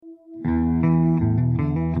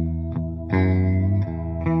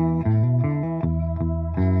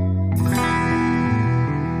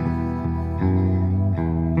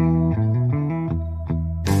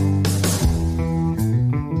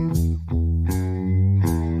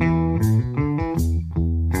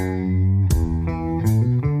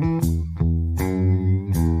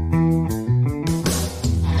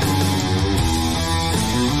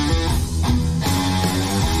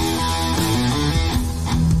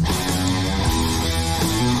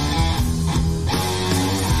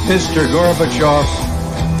Mr. Gorbachev,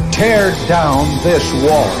 tear down this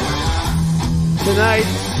wall. Tonight,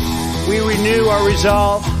 we renew our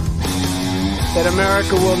resolve that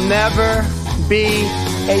America will never be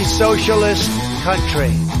a socialist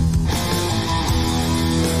country.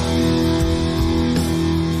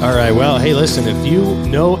 All right. Well, hey, listen, if you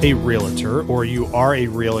know a realtor or you are a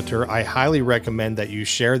realtor, I highly recommend that you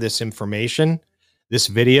share this information, this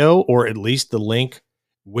video, or at least the link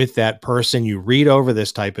with that person. You read over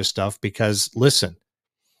this type of stuff because, listen,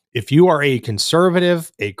 if you are a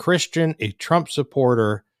conservative, a Christian, a Trump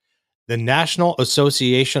supporter, the National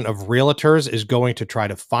Association of Realtors is going to try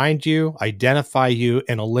to find you, identify you,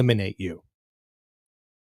 and eliminate you.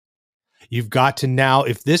 You've got to now,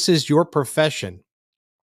 if this is your profession,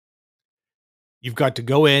 you've got to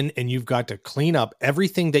go in and you've got to clean up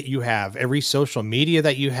everything that you have, every social media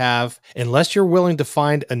that you have, unless you're willing to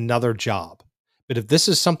find another job. But if this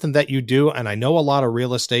is something that you do, and I know a lot of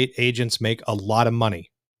real estate agents make a lot of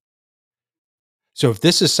money. So if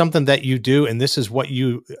this is something that you do, and this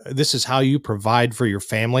is how you provide for your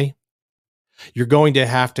family, you're going to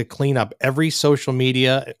have to clean up every social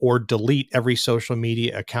media or delete every social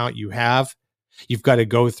media account you have. You've got to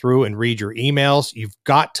go through and read your emails. You've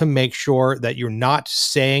got to make sure that you're not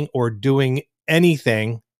saying or doing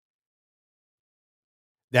anything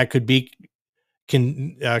that could be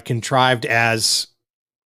contrived as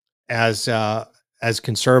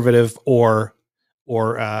conservative or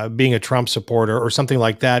being a Trump supporter or something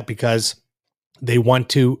like that, because they want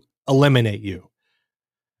to eliminate you.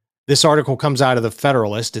 This article comes out of the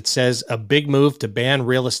Federalist. It says a big move to ban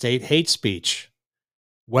real estate hate speech.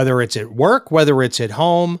 Whether it's at work, whether it's at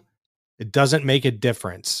home, it doesn't make a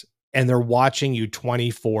difference. And they're watching you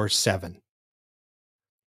 24/7.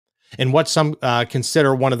 And what some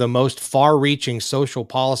consider one of the most far-reaching social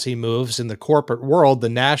policy moves in the corporate world, the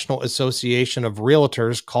National Association of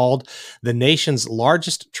Realtors, called the nation's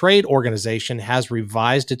largest trade organization, has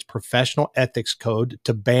revised its professional ethics code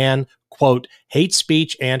to ban, quote, hate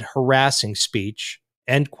speech and harassing speech,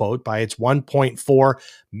 end quote, by its 1.4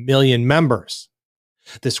 million members.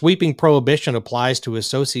 The sweeping prohibition applies to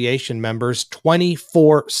association members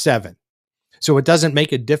 24/7. So it doesn't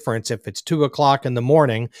make a difference if it's 2 o'clock in the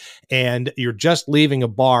morning and you're just leaving a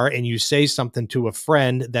bar and you say something to a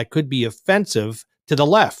friend that could be offensive to the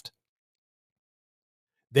left.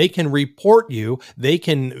 They can report you, they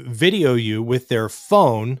can video you with their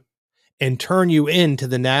phone and turn you into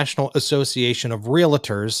the National Association of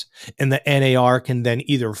Realtors, and the NAR can then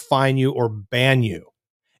either fine you or ban you.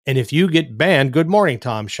 And if you get banned, good morning,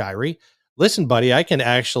 Tom Shirey. Listen, buddy, I can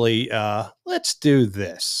actually, let's do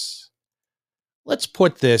this. Let's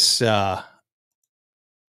put this in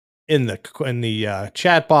the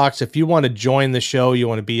chat box. If you want to join the show, you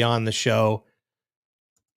want to be on the show,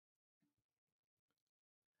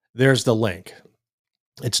 there's the link.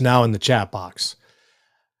 It's now in the chat box.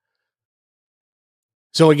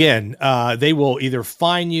 So again, they will either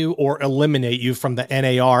fine you or eliminate you from the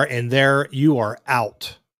NAR, and there you are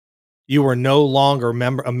out. You are no longer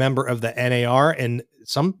a member of the NAR, and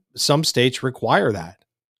some states require that.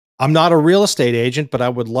 I'm not a real estate agent, but I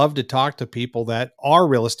would love to talk to people that are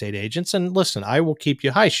real estate agents. And listen, I will keep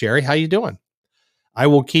you. Hi, Sherry. How you doing? I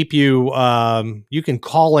will keep you. You can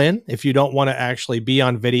call in if you don't want to actually be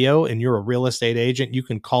on video and you're a real estate agent. You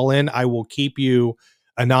can call in. I will keep you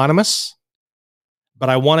anonymous. But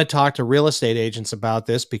I want to talk to real estate agents about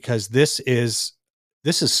this because this is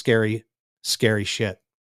scary, scary shit.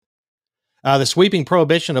 The sweeping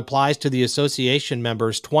prohibition applies to the association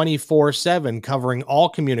members 24/7, covering all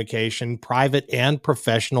communication, private and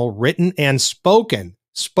professional, written and spoken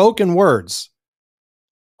words,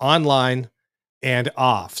 online and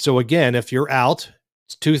off. So again, if you're out,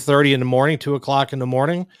 it's 2:30 in the morning, 2 o'clock in the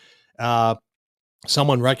morning,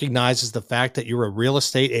 someone recognizes the fact that you're a real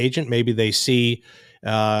estate agent. Maybe they see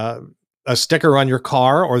a sticker on your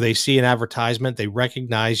car, or they see an advertisement, they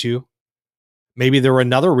recognize you. Maybe they're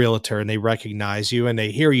another realtor and they recognize you, and they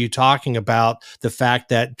hear you talking about the fact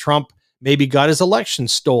that Trump maybe got his election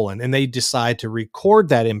stolen, and they decide to record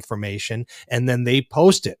that information and then they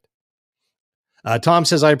post it. Tom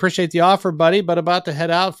says, I appreciate the offer, buddy, but about to head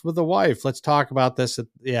out with the wife. Let's talk about this.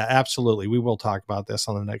 Yeah, absolutely. We will talk about this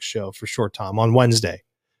on the next show for sure, Tom, on Wednesday.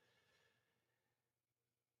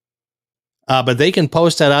 But they can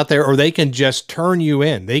post that out there, or they can just turn you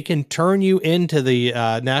in. They can turn you into the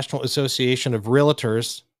National Association of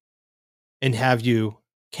Realtors and have you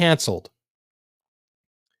canceled.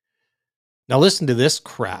 Now listen to this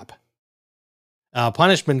crap.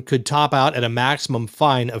 Punishment could top out at a maximum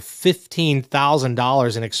fine of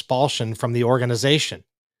 $15,000 and expulsion from the organization.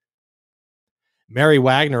 Mary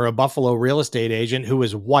Wagner, a Buffalo real estate agent who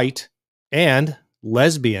is white and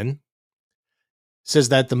lesbian, says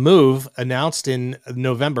that the move announced in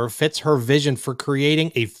November fits her vision for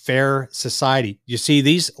creating a fair society. You see,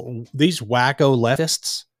 these wacko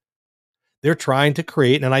leftists, they're trying to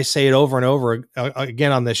create, and I say it over and over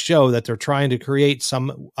again on this show, that they're trying to create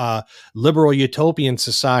some liberal utopian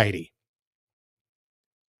society.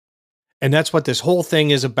 And that's what this whole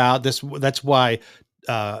thing is about. That's why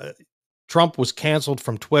Trump was canceled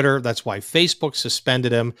from Twitter. That's why Facebook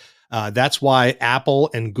suspended him. That's why Apple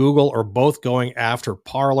and Google are both going after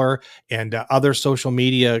Parler and other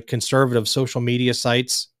conservative social media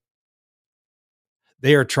sites.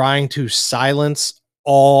 They are trying to silence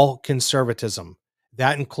all conservatism.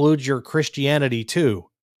 That includes your Christianity too.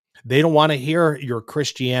 They don't want to hear your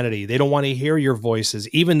Christianity. They don't want to hear your voices,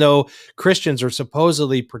 even though Christians are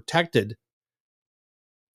supposedly protected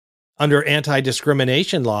under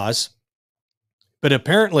anti-discrimination laws. But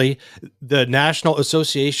apparently the National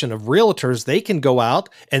Association of Realtors, they can go out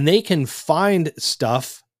and they can find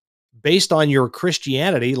stuff based on your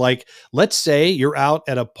Christianity. Like, let's say you're out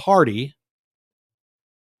at a party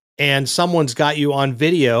and someone's got you on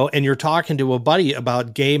video and you're talking to a buddy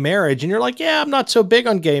about gay marriage. And you're like, yeah, I'm not so big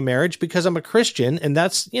on gay marriage because I'm a Christian. And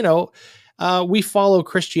that's, we follow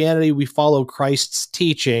Christianity. We follow Christ's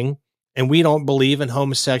teaching, and we don't believe in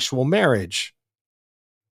homosexual marriage.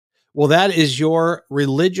 Well, that is your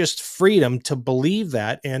religious freedom to believe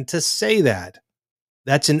that and to say that.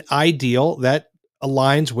 That's an ideal that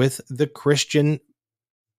aligns with the Christian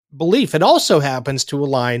belief. It also happens to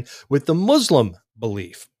align with the Muslim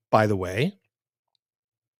belief, by the way.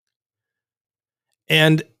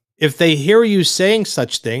 And if they hear you saying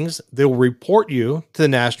such things, they'll report you to the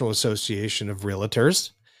National Association of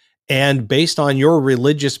Realtors. And based on your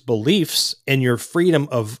religious beliefs and your freedom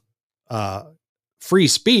of free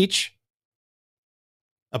speech,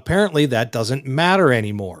 apparently that doesn't matter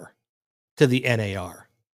anymore to the NAR.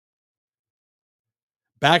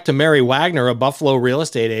 Back to Mary Wagner, a Buffalo real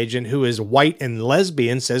estate agent who is white and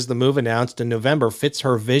lesbian, says the move announced in November fits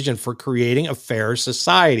her vision for creating a fair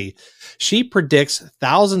society. She predicts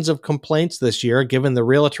thousands of complaints this year, given the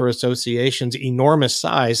Realtor Association's enormous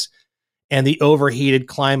size and the overheated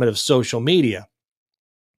climate of social media.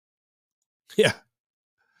 Yeah.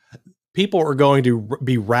 People are going to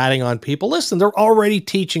be ratting on people. Listen, they're already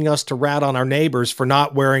teaching us to rat on our neighbors for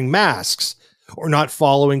not wearing masks or not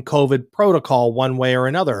following COVID protocol one way or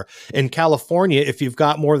another. In California, if you've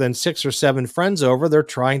got more than 6 or 7 friends over, they're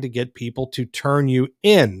trying to get people to turn you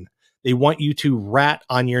in. They want you to rat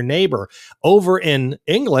on your neighbor. Over in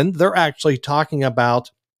England, they're actually talking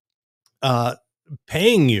about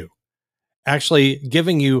paying you, actually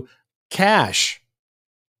giving you cash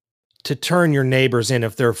to turn your neighbors in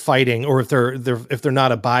if they're fighting or if they're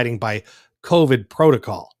not abiding by COVID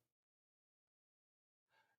protocol.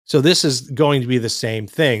 So this is going to be the same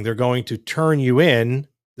thing. They're going to turn you in.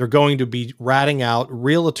 They're going to be ratting out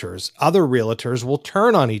realtors. Other realtors will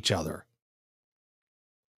turn on each other.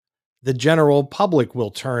 The general public will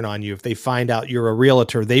turn on you if they find out you're a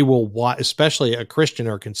realtor. They will watch, especially a Christian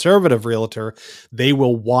or conservative realtor, they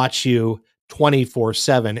will watch you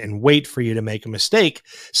 24/7 and wait for you to make a mistake,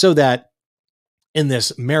 so that in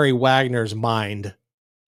this Mary Wagner's mind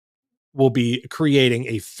will be creating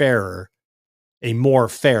a more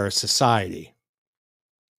fair society.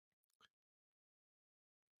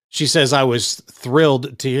 She says, I was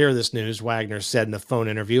thrilled to hear this news, Wagner said in a phone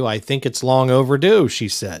interview. I think it's long overdue, she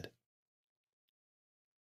said.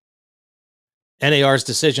 NAR's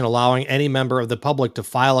decision allowing any member of the public to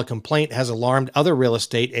file a complaint has alarmed other real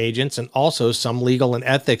estate agents and also some legal and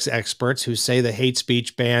ethics experts who say the hate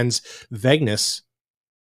speech ban's vagueness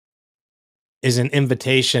is an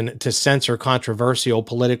invitation to censor controversial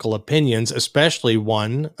political opinions, especially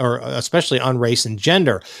on race and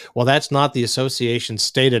gender. Well, that's not the association's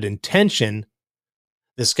stated intention.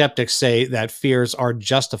 The skeptics say that fears are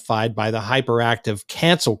justified by the hyperactive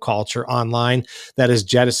cancel culture online that has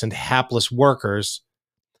jettisoned hapless workers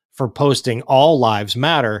for posting all lives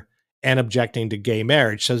matter and objecting to gay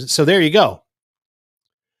marriage. So there you go.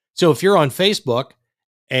 So if you're on Facebook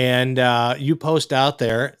and you post out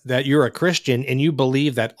there that you're a Christian and you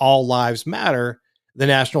believe that all lives matter, the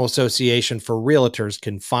National Association for Realtors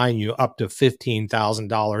can fine you up to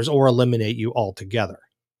 $15,000 or eliminate you altogether.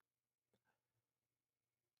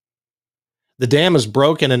 The dam is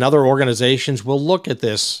broken and other organizations will look at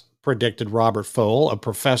this, predicted Robert Fowle, a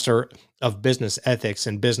professor of business ethics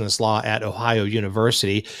and business law at Ohio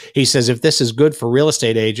University. He says, if this is good for real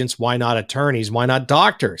estate agents, why not attorneys? Why not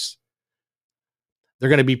doctors? They're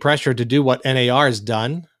going to be pressured to do what NAR has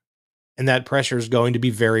done And that pressure is going to be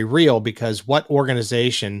very real, because what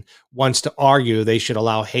organization wants to argue they should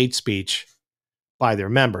allow hate speech by their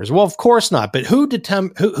members? Well, of course not. But who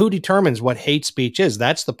determines what hate speech is?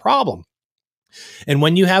 That's the problem. And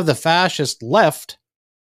when you have the fascist left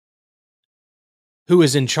who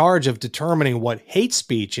is in charge of determining what hate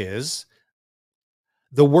speech is,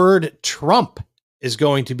 the word Trump is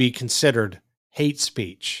going to be considered hate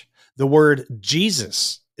speech. The word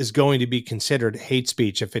Jesus is going to be considered hate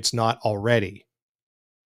speech if it's not already.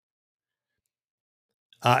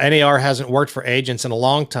 NAR hasn't worked for agents in a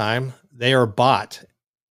long time. They are bought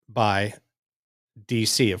by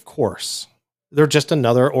DC, of course. They're just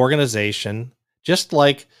another organization, just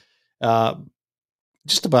like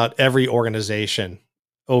just about every organization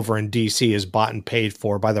over in DC is bought and paid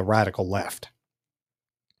for by the radical left.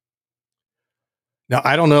 Now,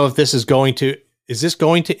 I don't know if this is going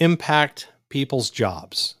to impact people's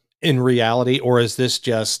jobs in reality, or is this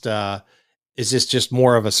just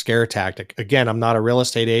more of a scare tactic? Again, I'm not a real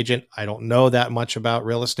estate agent. I don't know that much about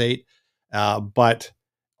real estate, but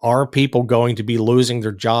are people going to be losing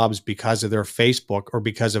their jobs because of their Facebook or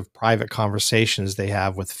because of private conversations they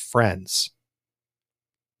have with friends?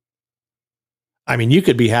 I mean, you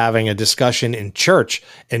could be having a discussion in church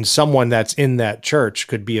and someone that's in that church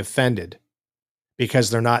could be offended because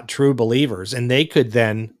they're not true believers, and they could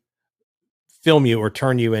then film you or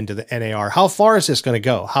turn you into the NAR. How far is this going to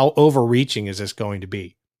go? How overreaching is this going to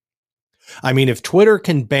be? I mean, if Twitter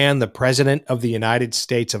can ban the president of the United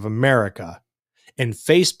States of America and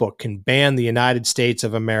Facebook can ban the United States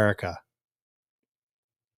of America.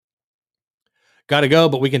 Got to go,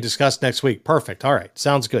 but we can discuss next week. Perfect. All right.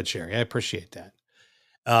 Sounds good, Sherry. I appreciate that.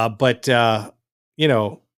 But you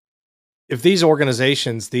know, if these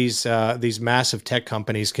organizations, these massive tech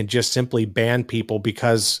companies can just simply ban people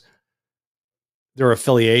because their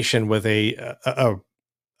affiliation with a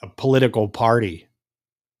political party,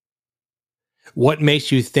 what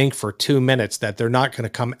makes you think for 2 minutes that they're not going to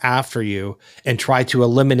come after you and try to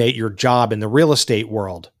eliminate your job in the real estate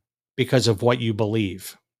world because of what you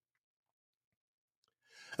believe?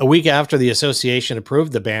 A week after the association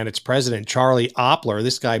approved the ban, its president, Charlie Oppler,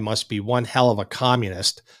 this guy must be one hell of a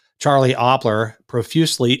communist. Charlie Oppler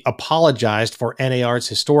profusely apologized for NAR's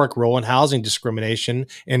historic role in housing discrimination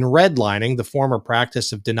and redlining, the former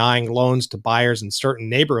practice of denying loans to buyers in certain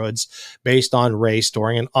neighborhoods based on race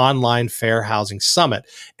during an online fair housing summit.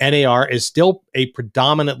 NAR is still a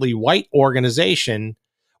predominantly white organization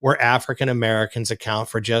where African Americans account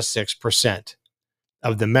for just 6%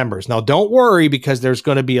 of the members. Now, don't worry, because there's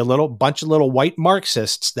going to be a bunch of little white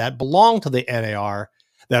Marxists that belong to the NAR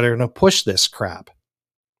that are going to push this crap.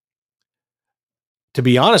 To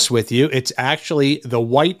be honest with you, it's actually the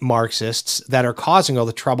white Marxists that are causing all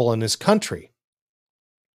the trouble in this country.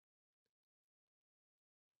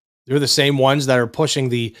 They're the same ones that are pushing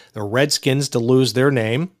the Redskins to lose their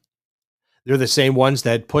name. They're the same ones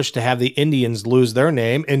that push to have the Indians lose their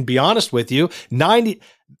name. And be honest with you,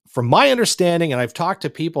 from my understanding, and I've talked to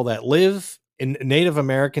people that live in Native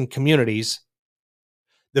American communities,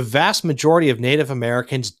 the vast majority of Native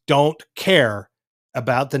Americans don't care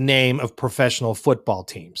about the name of professional football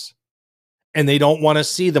teams, and they don't want to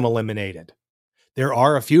see them eliminated. There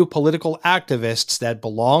are a few political activists that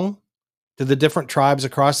belong to the different tribes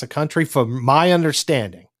across the country, from my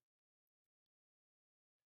understanding,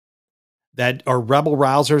 that are rebel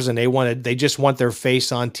rousers, and they just want their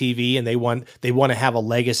face on TV, and they want to have a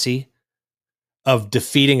legacy of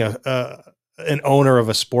defeating an owner of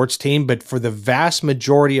a sports team. But for the vast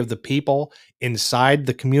majority of the people inside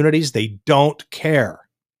the communities, they don't care.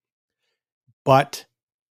 But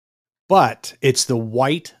it's the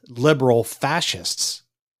white liberal fascists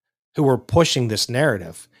who are pushing this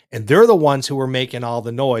narrative, and they're the ones who are making all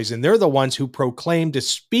the noise, and they're the ones who proclaim to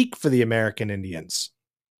speak for the American Indians.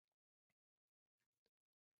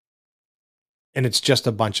 And it's just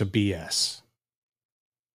a bunch of BS.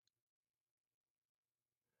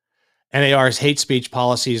 NAR's hate speech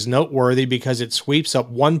policy is noteworthy because it sweeps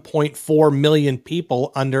up 1.4 million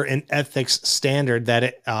people under an ethics standard that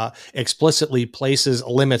it explicitly places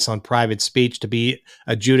limits on private speech to be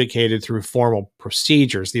adjudicated through formal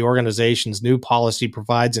procedures. The organization's new policy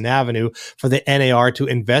provides an avenue for the NAR to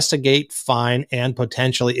investigate, fine, and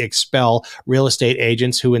potentially expel real estate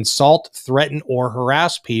agents who insult, threaten, or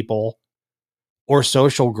harass people or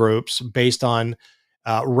social groups based on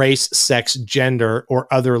race, sex, gender,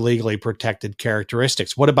 or other legally protected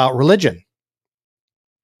characteristics. What about religion?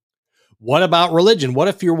 What about religion? What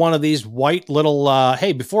if you're one of these white little,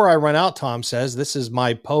 hey, before I run out, Tom says, this is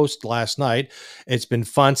my post last night. It's been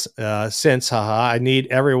fun since, haha. I need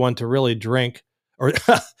everyone to really drink, or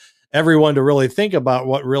everyone to really think about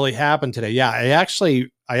what really happened today. Yeah, I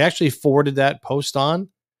actually forwarded that post on.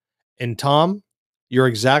 And Tom, you're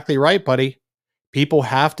exactly right, buddy. People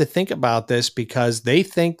have to think about this because they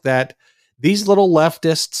think that these little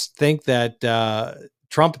leftists think that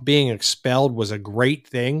Trump being expelled was a great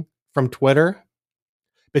thing from Twitter.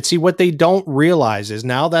 But see, what they don't realize is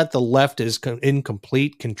now that the left is in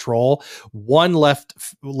complete control, one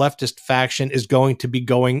leftist faction is going to be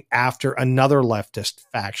going after another leftist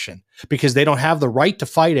faction because they don't have the right to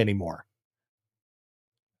fight anymore.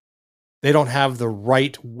 They don't have the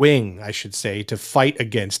right wing, I should say, to fight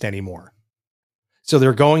against anymore. So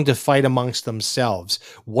they're going to fight amongst themselves.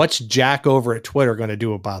 What's Jack over at Twitter going to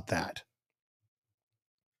do about that?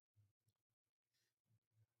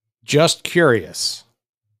 Just curious.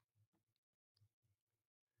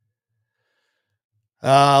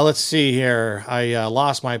 Let's see here. I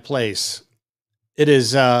lost my place. It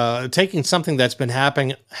is taking something that's been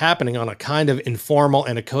happening on a kind of informal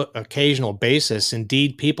and occasional basis.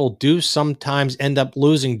 Indeed, people do sometimes end up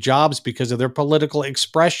losing jobs because of their political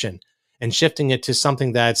expression and shifting it to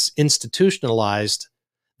something that's institutionalized,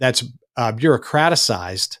 that's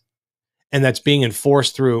bureaucratized, and that's being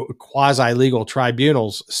enforced through quasi-legal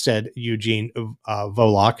tribunals, said Eugene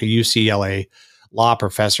Volokh, a UCLA law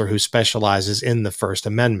professor who specializes in the First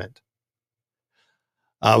Amendment.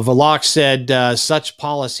 Volokh said such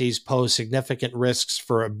policies pose significant risks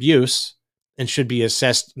for abuse and should be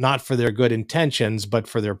assessed not for their good intentions, but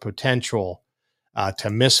for their potential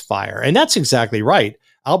to misfire. And that's exactly right.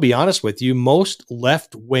 I'll be honest with you. Most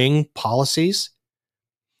left-wing policies,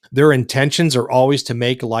 their intentions are always to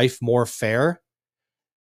make life more fair.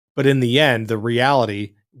 But in the end, the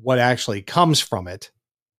reality, what actually comes from it,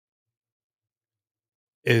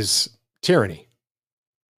 is tyranny.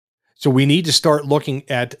 So we need to start looking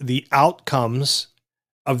at the outcomes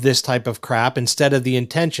of this type of crap instead of the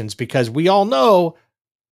intentions, because we all know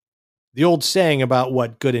the old saying about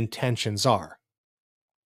what good intentions are.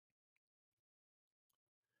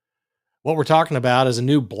 What we're talking about is a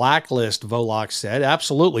new blacklist, Volokh said.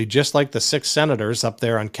 Absolutely. Just like the 6 senators up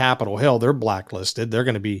there on Capitol Hill, they're blacklisted. They're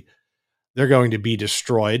going to be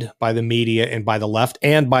destroyed by the media and by the left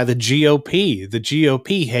and by the GOP. The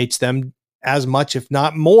GOP hates them as much, if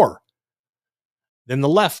not more, than the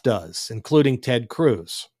left does, including Ted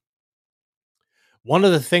Cruz. One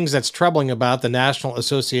of the things that's troubling about the National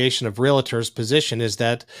Association of Realtors position is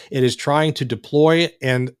that it is trying to deploy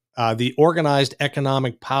the organized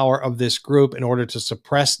economic power of this group in order to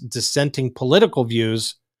suppress dissenting political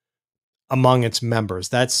views among its members.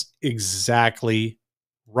 That's exactly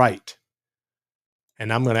right.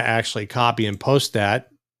 And I'm going to actually copy and post that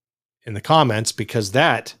in the comments because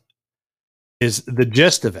that is the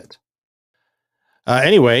gist of it.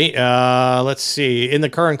 Anyway, let's see. In the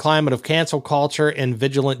current climate of cancel culture and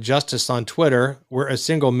vigilant justice on Twitter, where a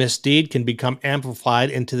single misdeed can become amplified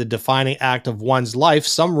into the defining act of one's life,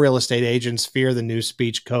 some real estate agents fear the new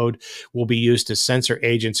speech code will be used to censor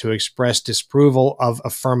agents who express disapproval of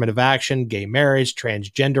affirmative action, gay marriage,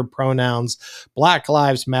 transgender pronouns, Black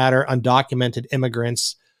Lives Matter, undocumented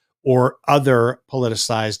immigrants, or other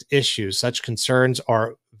politicized issues. Such concerns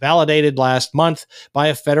are validated last month by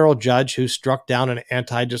a federal judge who struck down an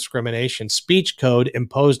anti-discrimination speech code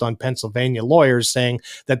imposed on Pennsylvania lawyers, saying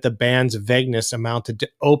that the ban's vagueness amounted to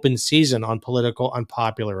open season on political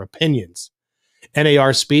unpopular opinions.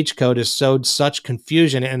 NAR speech code has sowed such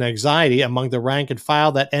confusion and anxiety among the rank and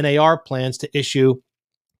file that NAR plans to issue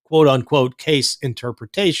quote-unquote case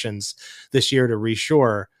interpretations this year to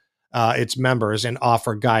reassure its members and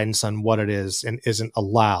offer guidance on what it is and isn't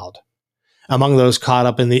allowed. Among those caught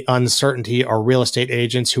up in the uncertainty are real estate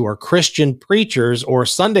agents who are Christian preachers or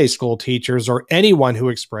Sunday school teachers or anyone who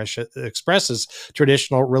expresses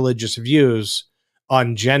traditional religious views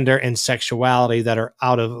on gender and sexuality that are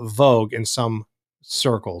out of vogue in some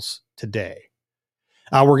circles today.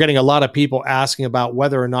 We're getting a lot of people asking about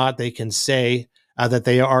whether or not they can say that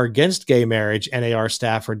they are against gay marriage. NAR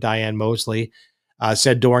staffer Diane Mosley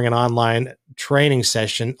said during an online training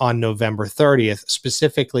session on November 30th,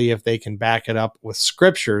 specifically if they can back it up with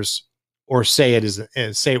scriptures or say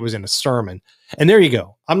it was in a sermon. And there you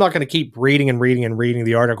go. I'm not going to keep reading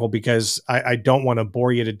the article because I don't want to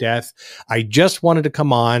bore you to death. I just wanted to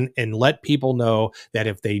come on and let people know that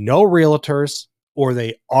if they know realtors or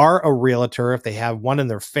they are a realtor, if they have one in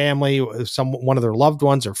their family, one of their loved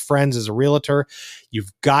ones or friends is a realtor,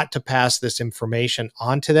 you've got to pass this information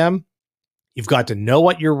on to them. You've got to know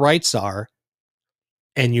what your rights are,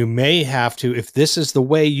 and you may have to, if this is the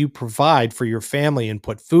way you provide for your family and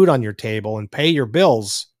put food on your table and pay your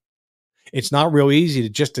bills, it's not real easy to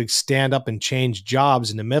just stand up and change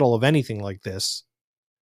jobs in the middle of anything like this.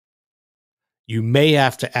 you may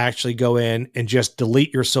have to actually go in and just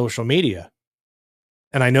delete your social media.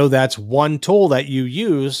 And I know that's one tool that you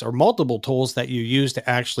use, or multiple tools that you use to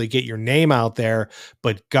actually get your name out there,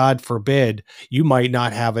 but God forbid, you might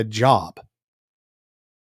not have a job.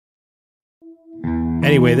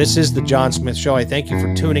 Anyway, this is the John Smith Show. I thank you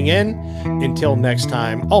for tuning in. Until next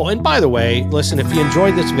time. Oh, and by the way, listen, if you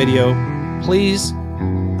enjoyed this video, please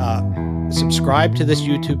subscribe to this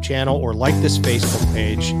YouTube channel or like this Facebook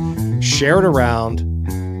page, share it around,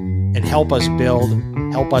 and help us build,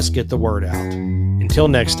 help us get the word out. Until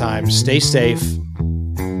next time, stay safe.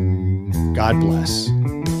 God bless.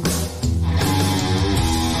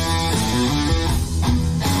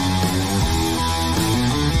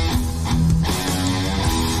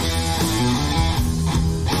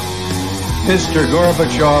 Mr.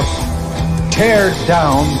 Gorbachev, tear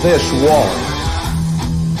down this wall.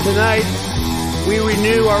 Tonight, we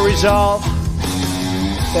renew our resolve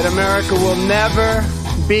that America will never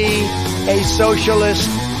be a socialist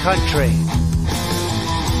country.